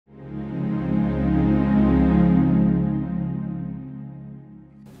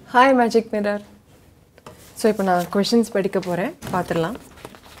Hi Magic Mirror. So இப்போ நான் questions படிக்க போறேன் பாத்துறலாம்.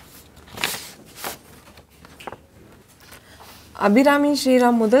 அபிராமி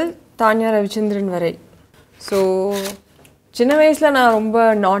ஸ்ரீராம் முதல் தான்யா ரவிச்சந்திரன் வரை. So சின்ன வயசுல நான் ரொம்ப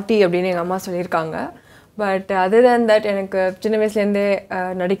naughty அப்படினு எங்க அம்மா சொல்லிருக்காங்க. But other than that எனக்கு சின்ன வயசுல இருந்தே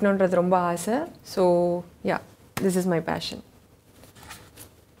நடிக்கணும்ன்றது ரொம்ப ஆசை. So yeah, this is my passion.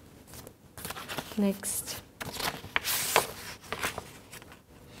 Next.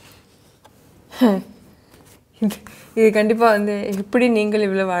 இது கண்டிப்பா வந்து எப்படி நீங்கள்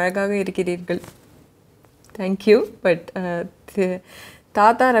இவ்வளவு அழகாக இருக்கிறீர்கள். Thank you. But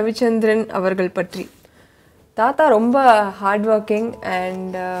தாத்தா ரவிச்சந்திரன் அவர்கள் பற்றி தாத்தா ரொம்ப hard working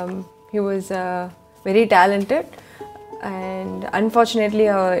and he was very talented and unfortunately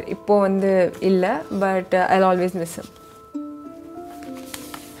இப்போ வந்து இல்ல, but I'll always miss him.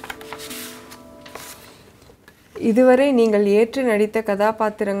 இதுவரை நீங்கள் ஏற்று நடித்த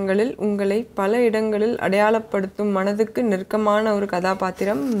கதாபாத்திரங்களில் உங்களை பல இடங்களில் அடையாளப்படுத்தும் மனதுக்கு நெருக்கமான ஒரு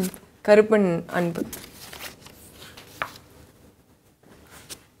கதாபாத்திரம் கருப்பன் அன்பு.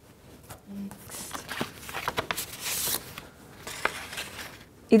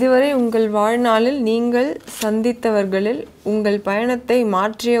 இதுவரை உங்கள் வாழ்நாளில் நீங்கள் சந்தித்தவர்களில் உங்கள் பயணத்தை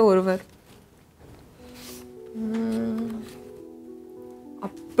மாற்றிய ஒருவர்.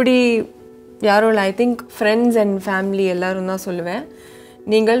 அப்படி யாரோ இல்லை, I think friends and family எல்லாரும் தான் சொல்லுவேன்.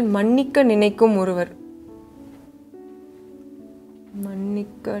 நீங்கள் மன்னிக்க நினைக்கும் ஒருவர்.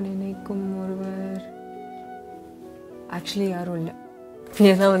 மன்னிக்க நினைக்கும் ஒருவர் ஆக்சுவலி யாரும் இல்லை,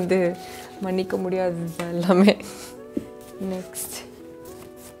 ஏன்னா வந்து மன்னிக்க முடியாதது எல்லாமே. நெக்ஸ்ட்.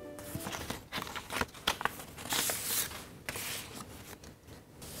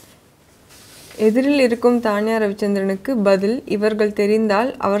 எதிரில் இருக்கும் தான்யா ரவிச்சந்திரனுக்கு பதில் இவர்கள் தெரிந்தால்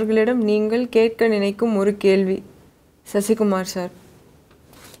அவர்களிடம் நீங்கள் கேட்க நினைக்கும் ஒரு கேள்வி. சசிகுமார் சார்.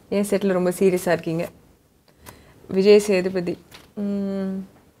 ஏன் செட்டில் ரொம்ப சீரியஸாக இருக்கீங்க? விஜய் சேதுபதி.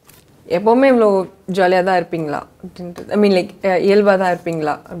 எப்போவுமே இவ்வளோ ஜாலியாக தான் இருப்பீங்களா அப்படின்றது, ஐ மீன் லைக் இயல்பாக தான்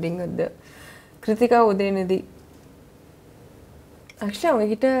இருப்பீங்களா அப்படிங்கிறது. கிருத்திகா உதயநிதி. ஆக்சுவலி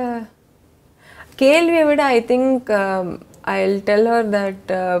அவங்கக்கிட்ட கேள்வியை விட I think I'll tell her that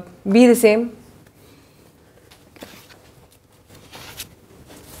be the same.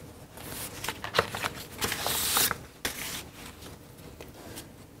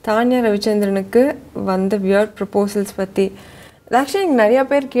 தான்யா ரவிச்சந்திரனுக்கு வந்த வியர்ட் ப்ரப்போசல்ஸ் பற்றி ஆக்சுவலி எனக்கு நிறையா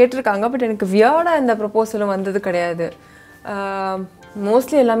பேர் கேட்டிருக்காங்க, பட் எனக்கு வியர்டாக இந்த ப்ரப்போசலும் வந்தது கிடையாது.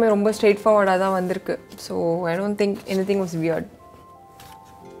 மோஸ்ட்லி எல்லாமே ரொம்ப ஸ்ட்ரெயிட் ஃபார்வர்டாக தான் வந்திருக்கு. So I don't think anything was weird.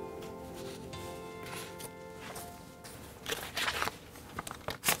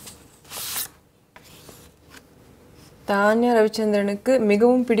 தான்யா ரவிச்சந்திரனுக்கு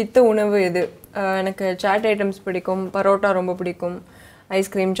மிகவும் பிடித்த உணவு எது? எனக்கு சாட் ஐட்டம்ஸ் பிடிக்கும், பரோட்டா ரொம்ப பிடிக்கும்,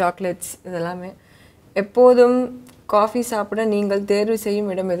 ஐஸ்கிரீம், சாக்லேட்ஸ் இதெல்லாமே. எப்போதும் காஃபி சாப்பிட நீங்கள் தேர்வு செய்யும்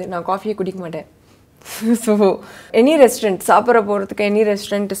இடம் எது? நான் காஃபியை குடிக்க மாட்டேன். ஸோ எனி ரெஸ்டாரண்ட் சாப்பிட்ற போகிறதுக்கு எனி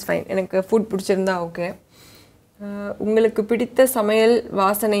ரெஸ்டாரண்ட் இஸ் ஃபைன். எனக்கு ஃபுட் பிடிச்சிருந்தா ஓகே. உங்களுக்கு பிடித்த சமையல்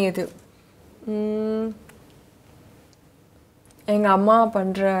வாசனை எது? எங்கள் அம்மா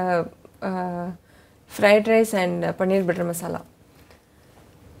பண்ணுற fried rice and paneer butter masala.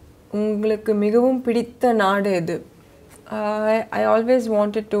 உங்களுக்கு மிகவும் பிடித்த நாடு எது? I always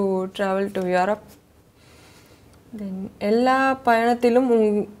wanted to travel to Europe. தென் எல்லா பயணத்திலும்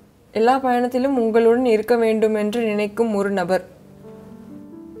உங்களுடன் இருக்க வேண்டும் என்று நினைக்கும் ஒரு நபர்.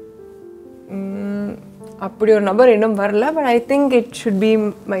 அப்படி ஒரு நபர் இன்னும் வரல, but I think it should be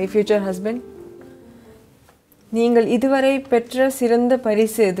my future husband. நீங்கள் இதுவரை பெற்ற சிறந்த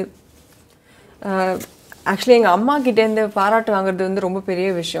பரிசு எது? ஆக்சுவலி எங்கள் அம்மா கிட்டேருந்து பாராட்டு வாங்குறது வந்து ரொம்ப பெரிய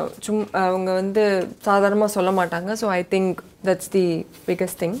விஷயம். அவங்க வந்து சாதாரணமாக சொல்ல மாட்டாங்க. So I think that's the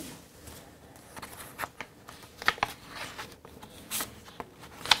biggest thing.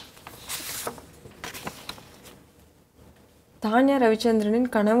 தான்யா ரவிச்சந்திரனின்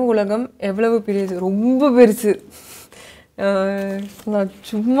கனவு உலகம் எவ்வளவு பெரியது? ரொம்ப பெருசு. நான்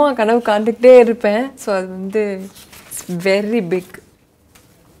சும்மா கனவு காண்டுக்கிட்டே இருப்பேன். ஸோ அது வந்து வெரி பிக்.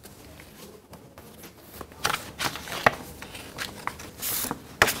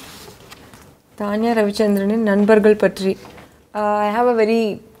 தான்யா ரவிச்சந்திரனின் நண்பர்கள் பற்றி. I have a very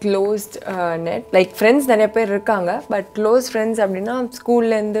closed net, like friends நிறைய பேர் இருக்காங்க, பட் க்ளோஸ் ஃப்ரெண்ட்ஸ் அப்படின்னா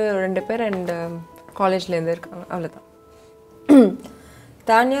ஸ்கூல்லேருந்து 2 பேர் அண்ட் காலேஜ்லேருந்து இருக்காங்க, அவ்வளோதான்.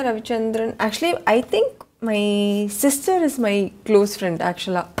 தான்யா Ravichandran actually I think my sister is my close friend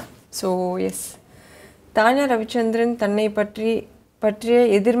ஆக்சுவலாக. So S. தான்யா ரவிச்சந்திரன் தன்னை பற்றிய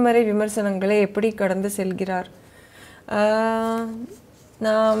எதிர்மறை விமர்சனங்களை எப்படி கடந்து செல்கிறார்?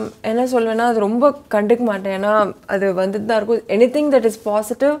 நான் என்ன சொல்வேன்னா அது ரொம்ப கண்டுக்க மாட்டேன். ஏன்னா அது வந்துட்டு தான் இருக்கும். Anything that is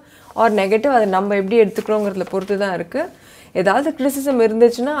positive or negative அதை நம்ம எப்படி எடுத்துக்கிறோங்கிறதுல பொறுத்து தான் இருக்குது. ஏதாவது கிரிட்டிசிசம்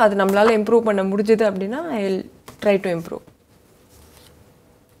இருந்துச்சுன்னா அது நம்மளால் இம்ப்ரூவ் பண்ண முடிஞ்சுது அப்படின்னா I will try to improve.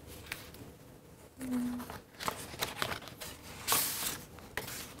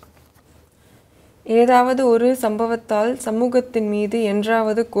 ஏதாவது ஒரு சம்பவத்தால் சமூகத்தின் மீது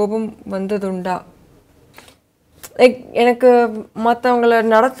என்றாவது கோபம் வந்ததுண்டா? லைக் எனக்கு மற்றவங்கள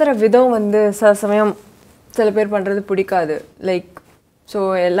நடத்துகிற விதம் வந்து சில சமயம் சில பேர் பண்ணுறது பிடிக்காது. லைக் ஸோ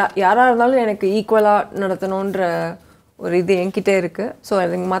யாராக இருந்தாலும் எனக்கு ஈக்குவலாக நடத்தணுன்ற ஒரு இது என்கிட்ட இருக்குது. ஸோ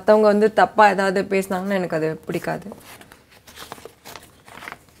எனக்கு மற்றவங்க வந்து தப்பாக ஏதாவது பேசினாங்கன்னா எனக்கு அது பிடிக்காது.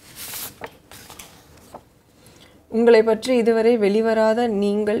 உங்களை பற்றி இதுவரை வெளிவராத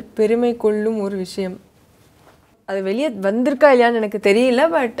நீங்கள் பெருமை கொள்ளும் ஒரு விஷயம். அது வெளியே வந்திருக்கா இல்லையான்னு எனக்கு தெரியல.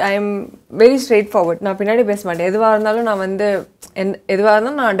 But I am very straight forward. நான் பின்னாடி பேச மாட்டேன். எதுவாக இருந்தாலும் நான் வந்து எதுவாக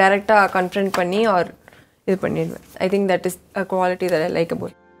இருந்தாலும் நான் டைரெக்டாக கன்ஃபரண்ட் பண்ணி ஆர் இது பண்ணிடுவேன். I think that is a quality that I like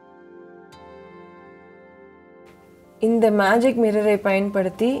about. இந்த மேஜிக் மிரரை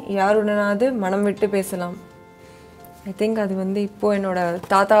பயன்படுத்தி யாருடனாவது மனம் விட்டு பேசலாம். ஐ திங்க் அது வந்து இப்போது என்னோடய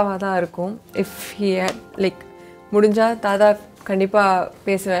தாத்தாவாக தான் இருக்கும். இஃப் ஹி லைக் முடிஞ்சால் தாத்தா கண்டிப்பாக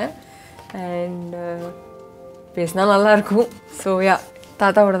பேசுவேன். அண்ட் பேசினா நல்லாயிருக்கும். ஸோ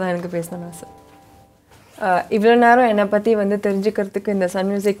தாத்தாவோட தான் எனக்கு பேசணும்னு ஆசை. இவ்வளோ நேரம் என்னை பற்றி வந்து தெரிஞ்சுக்கிறதுக்கு இந்த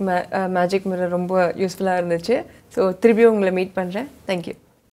சன் மியூசிக் மேஜிக் மிரர் ரொம்ப யூஸ்ஃபுல்லாக இருந்துச்சு. ஸோ திருப்பியும் உங்களை மீட் பண்ணுறேன். தேங்க்யூ.